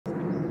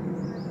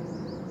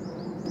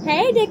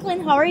Hey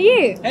Declan, how are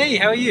you? Hey,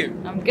 how are you?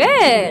 I'm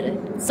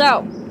good.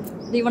 So,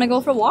 do you want to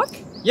go for a walk?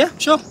 Yeah,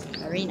 sure.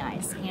 Very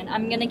nice. And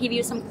I'm gonna give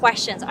you some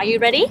questions. Are you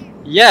ready?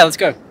 Yeah, let's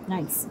go.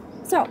 Nice.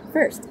 So,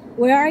 first,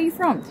 where are you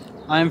from?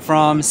 I'm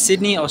from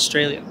Sydney,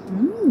 Australia.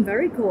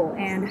 Very cool.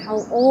 And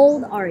how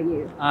old are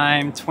you?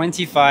 I'm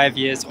 25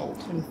 years old.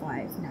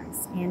 25.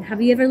 Nice. And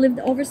have you ever lived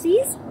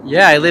overseas?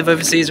 Yeah, I live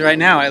overseas right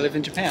now. I live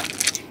in Japan.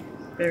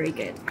 Very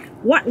good.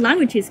 What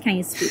languages can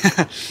you speak?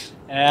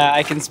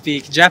 I can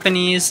speak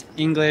Japanese,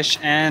 English,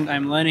 and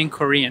I'm learning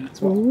Korean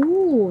as well.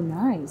 Oh,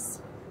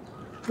 nice.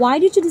 Why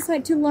did you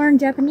decide to learn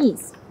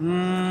Japanese?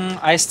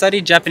 I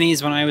studied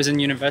Japanese when I was in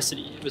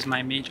university. It was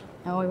my major.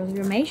 Oh, it was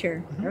your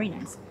major. Very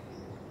nice.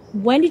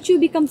 When did you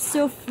become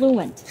so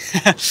fluent?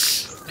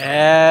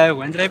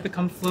 When did I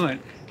become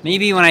fluent?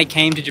 Maybe when I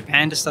came to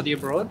Japan to study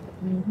abroad.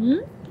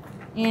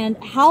 And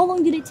how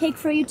long did it take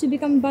for you to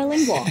become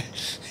bilingual?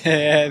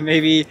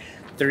 Maybe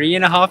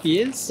 3.5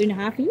 years.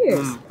 3.5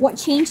 years. What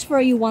changed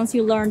for you once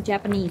you learned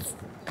Japanese?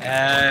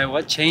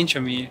 What changed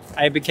for me?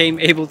 I became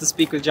able to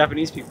speak with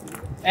Japanese people.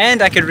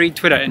 And I could read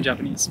Twitter in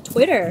Japanese.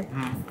 Twitter?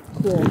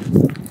 Cool.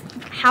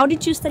 How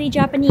did you study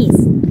Japanese?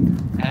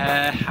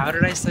 How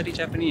did I study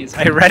Japanese?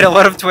 I read a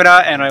lot of Twitter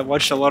and I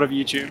watched a lot of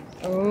YouTube.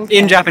 Okay.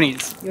 In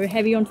Japanese. You're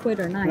heavy on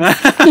Twitter,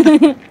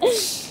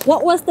 nice.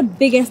 What was the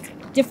biggest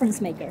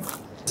difference maker?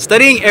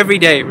 Studying every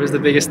day was the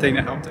biggest thing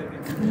that helped, I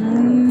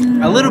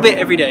think. A little bit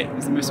every day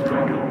was the most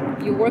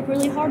important. You work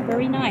really hard,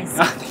 very nice.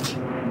 Thank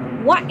you.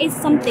 What is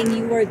something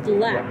you were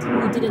glad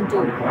you didn't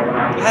do?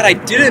 Glad I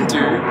didn't do?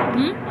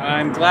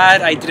 I'm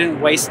glad I didn't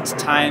waste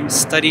time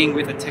studying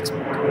with a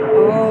textbook.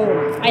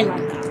 Oh, I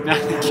like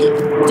that. Thank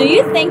you. Do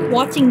you think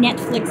watching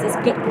Netflix is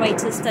a good way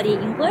to study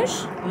English?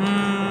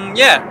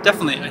 Yeah,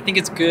 definitely. I think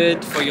it's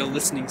good for your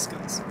listening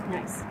skills.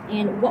 Nice.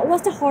 And what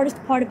was the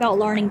hardest part about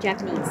learning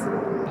Japanese?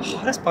 The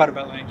hardest part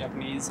about learning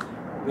Japanese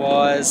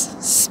was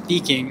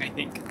speaking, I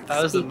think.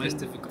 That was the most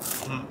difficult.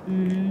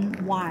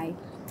 Why?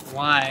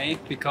 Why?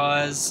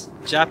 Because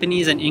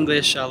Japanese and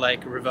English are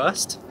like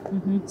reversed.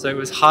 So it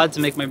was hard to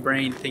make my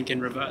brain think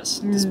in reverse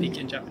to speak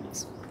in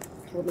Japanese.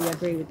 Totally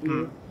agree with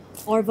you.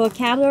 Are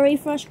vocabulary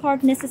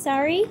flashcards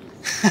necessary?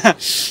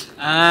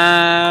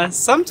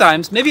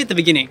 Sometimes, maybe at the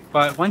beginning,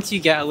 but once you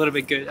get a little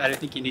bit good, I don't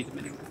think you need them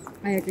anymore.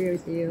 I agree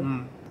with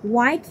you.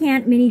 Why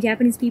can't many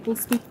Japanese people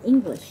speak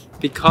English?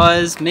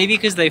 Because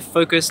they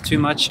focus too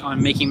much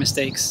on making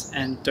mistakes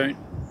and don't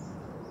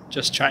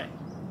just try.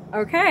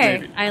 Okay,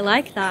 Maybe. I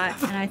like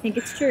that, and I think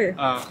it's true.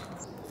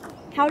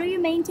 How do you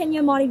maintain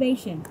your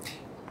motivation?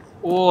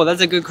 Oh,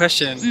 that's a good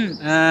question.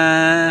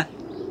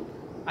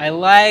 I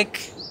like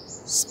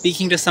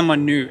speaking to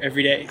someone new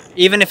every day,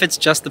 even if it's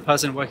just the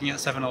person working at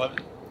 7-Eleven.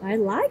 I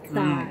like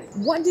that.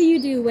 What do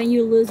you do when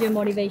you lose your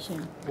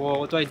motivation? Well,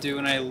 what do I do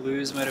when I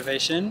lose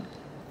motivation?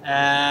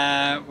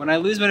 When I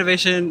lose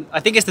motivation, I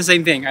think it's the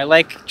same thing. I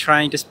like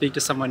trying to speak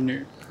to someone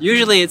new.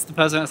 Usually it's the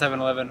person at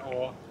 7-Eleven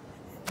or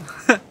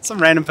some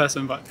random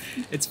person, but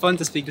it's fun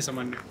to speak to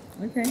someone new.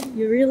 Okay,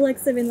 you really like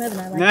 7-Eleven,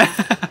 I like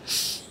that.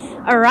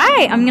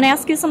 Alright, I'm gonna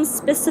ask you some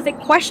specific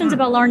questions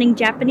about learning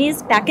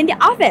Japanese back in the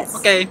office.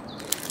 Okay.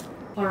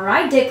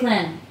 Alright,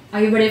 Declan,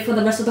 are you ready for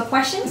the rest of the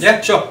questions?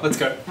 Yeah, sure, let's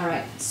go.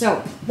 Alright,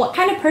 so what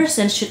kind of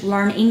person should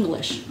learn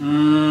English?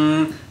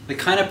 The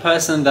kind of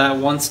person that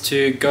wants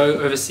to go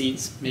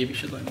overseas maybe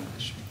should learn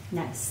English.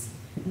 Nice.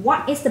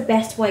 What is the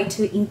best way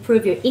to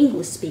improve your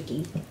English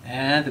speaking?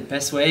 The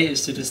best way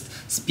is to just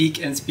speak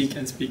and speak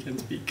and speak and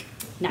speak.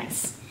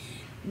 Nice.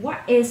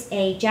 What is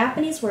a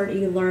Japanese word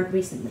you learned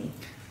recently?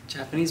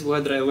 Japanese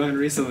word that I learned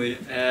recently?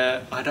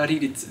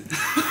 Arariritsu.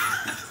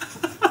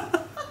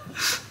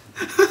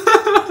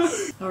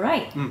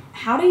 Alright.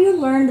 How do you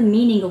learn the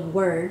meaning of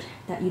word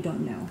that you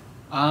don't know?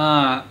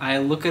 I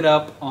look it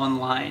up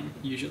online,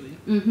 usually.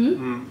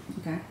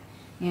 Okay.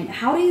 And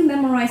how do you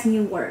memorize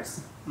new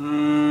words?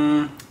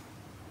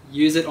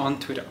 Use it on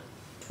Twitter.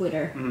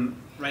 Twitter.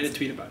 Write a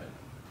tweet about it.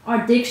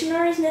 Are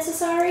dictionaries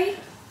necessary?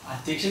 A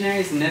dictionary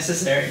is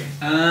necessary.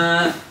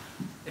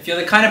 If you're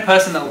the kind of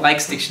person that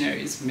likes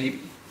dictionaries, maybe.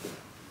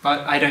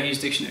 But I don't use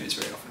dictionaries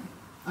very often.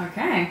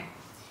 Okay.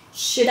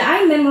 Should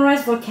I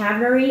memorize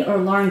vocabulary or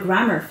learn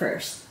grammar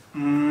first?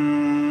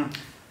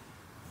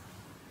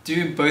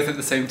 Do both at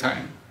the same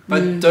time.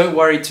 But don't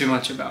worry too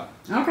much about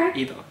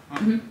either.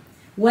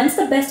 When's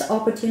the best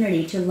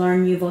opportunity to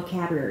learn new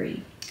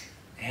vocabulary?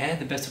 Yeah,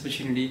 the best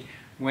opportunity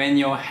when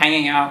you're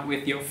hanging out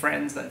with your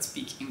friends that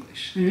speak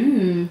English.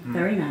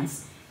 Very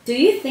nice. Do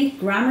you think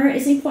grammar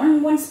is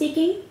important when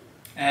speaking?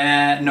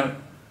 No,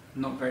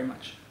 not very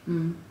much.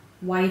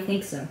 Why do you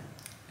think so?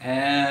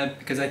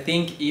 Because I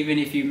think even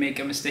if you make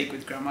a mistake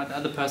with grammar, the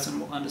other person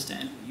will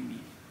understand what you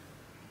mean.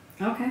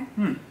 Okay.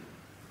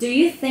 Do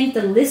you think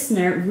the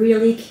listener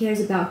really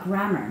cares about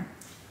grammar?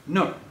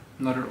 No,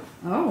 not at all.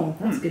 Oh,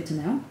 that's good to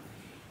know.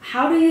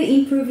 How do you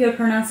improve your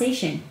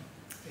pronunciation?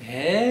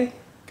 Yeah,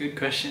 good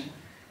question.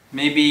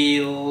 Maybe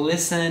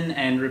listen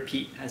and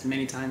repeat as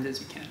many times as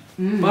you can.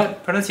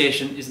 But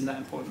pronunciation isn't that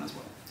important as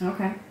well.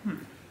 Okay.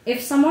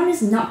 If someone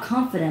is not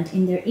confident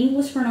in their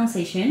English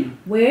pronunciation,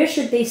 where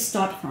should they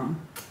start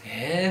from?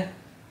 Yeah,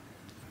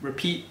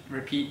 repeat,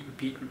 repeat,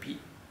 repeat, repeat.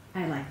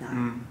 I like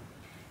that.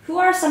 Who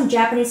are some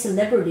Japanese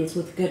celebrities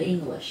with good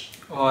English?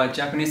 Oh,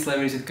 Japanese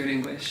celebrities with good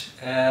English.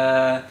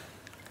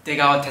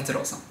 Degawa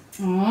Tetsuro-san.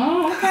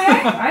 Oh,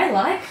 okay. I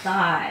like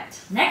that.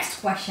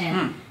 Next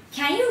question.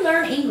 Can you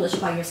learn English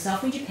by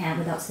yourself in Japan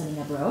without studying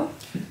abroad?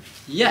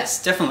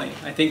 Yes, definitely.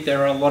 I think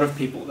there are a lot of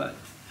people that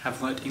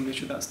have learned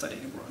English without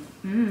studying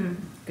abroad.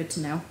 Good to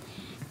know.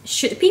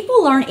 Should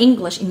people learn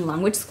English in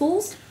language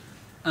schools?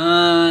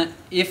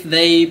 If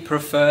they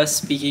prefer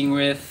speaking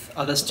with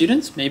other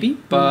students, maybe.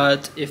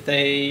 But if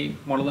they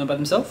want to learn by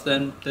themselves,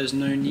 then there's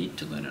no need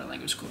to learn at a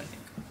language school, I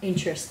think.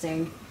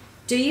 Interesting.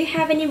 Do you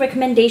have any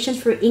recommendations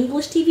for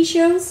English TV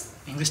shows?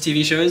 English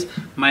TV shows?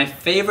 My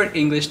favorite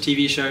English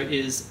TV show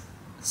is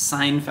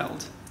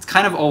Seinfeld. It's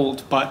kind of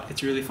old, but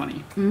it's really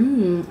funny.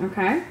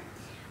 Okay.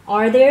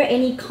 Are there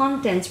any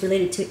contents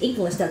related to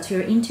English that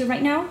you're into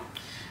right now?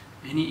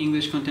 Any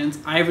English contents?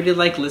 I really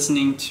like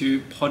listening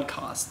to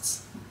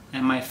podcasts.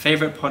 And my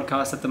favorite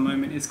podcast at the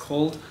moment is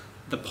called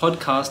The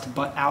Podcast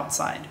But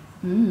Outside.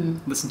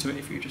 Listen to it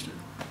if you're interested.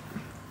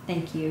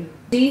 Thank you.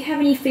 Do you have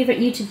any favorite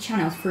YouTube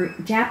channels for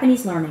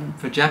Japanese learning?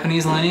 For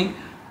Japanese learning?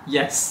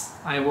 Yes.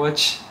 I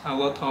watch a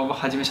lot of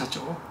Hajime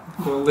Shacho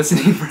for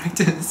listening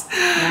practice.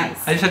 Nice.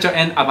 Hajime Shacho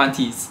and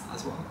Avantis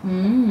as well.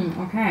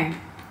 Okay.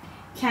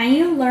 Can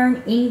you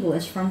learn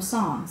English from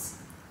songs?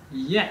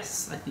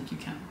 Yes, I think you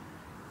can.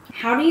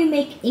 How do you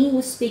make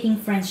English-speaking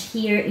friends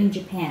here in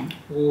Japan?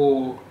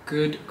 Oh,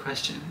 good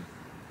question.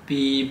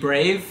 Be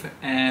brave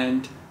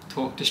and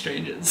talk to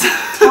strangers.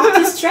 Talk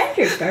to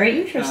strangers,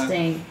 very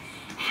interesting.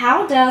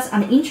 How does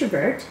an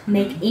introvert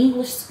make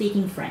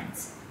English-speaking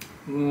friends?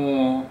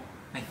 Oh,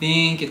 I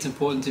think it's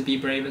important to be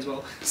brave as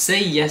well.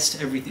 Say yes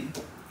to everything.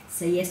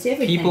 Say yes to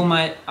everything. People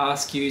might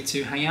ask you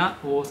to hang out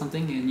or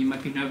something and you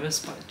might be nervous,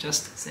 but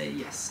just say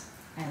yes.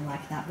 I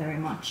like that very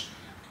much.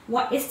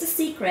 What is the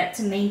secret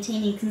to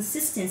maintaining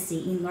consistency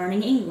in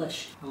learning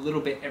English? A little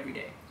bit every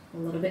day. A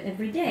little bit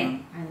every day.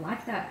 I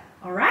like that.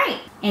 All right.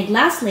 And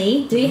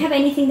lastly, do you have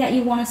anything that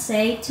you want to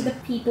say to the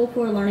people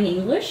who are learning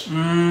English?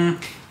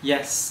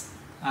 Yes.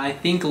 I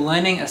think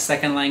learning a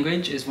second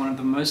language is one of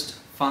the most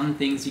fun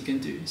things you can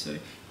do. So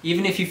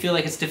even if you feel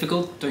like it's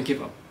difficult, don't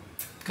give up.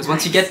 Because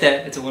once you get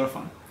there, it's a lot of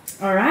fun.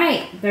 All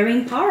right. Very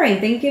empowering.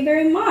 Thank you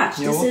very much.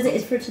 You're This welcome.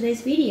 is it for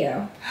today's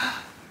video.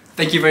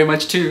 Thank you very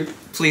much too.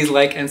 Please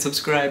like and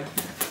subscribe.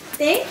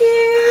 Thank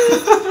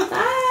you.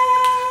 Bye.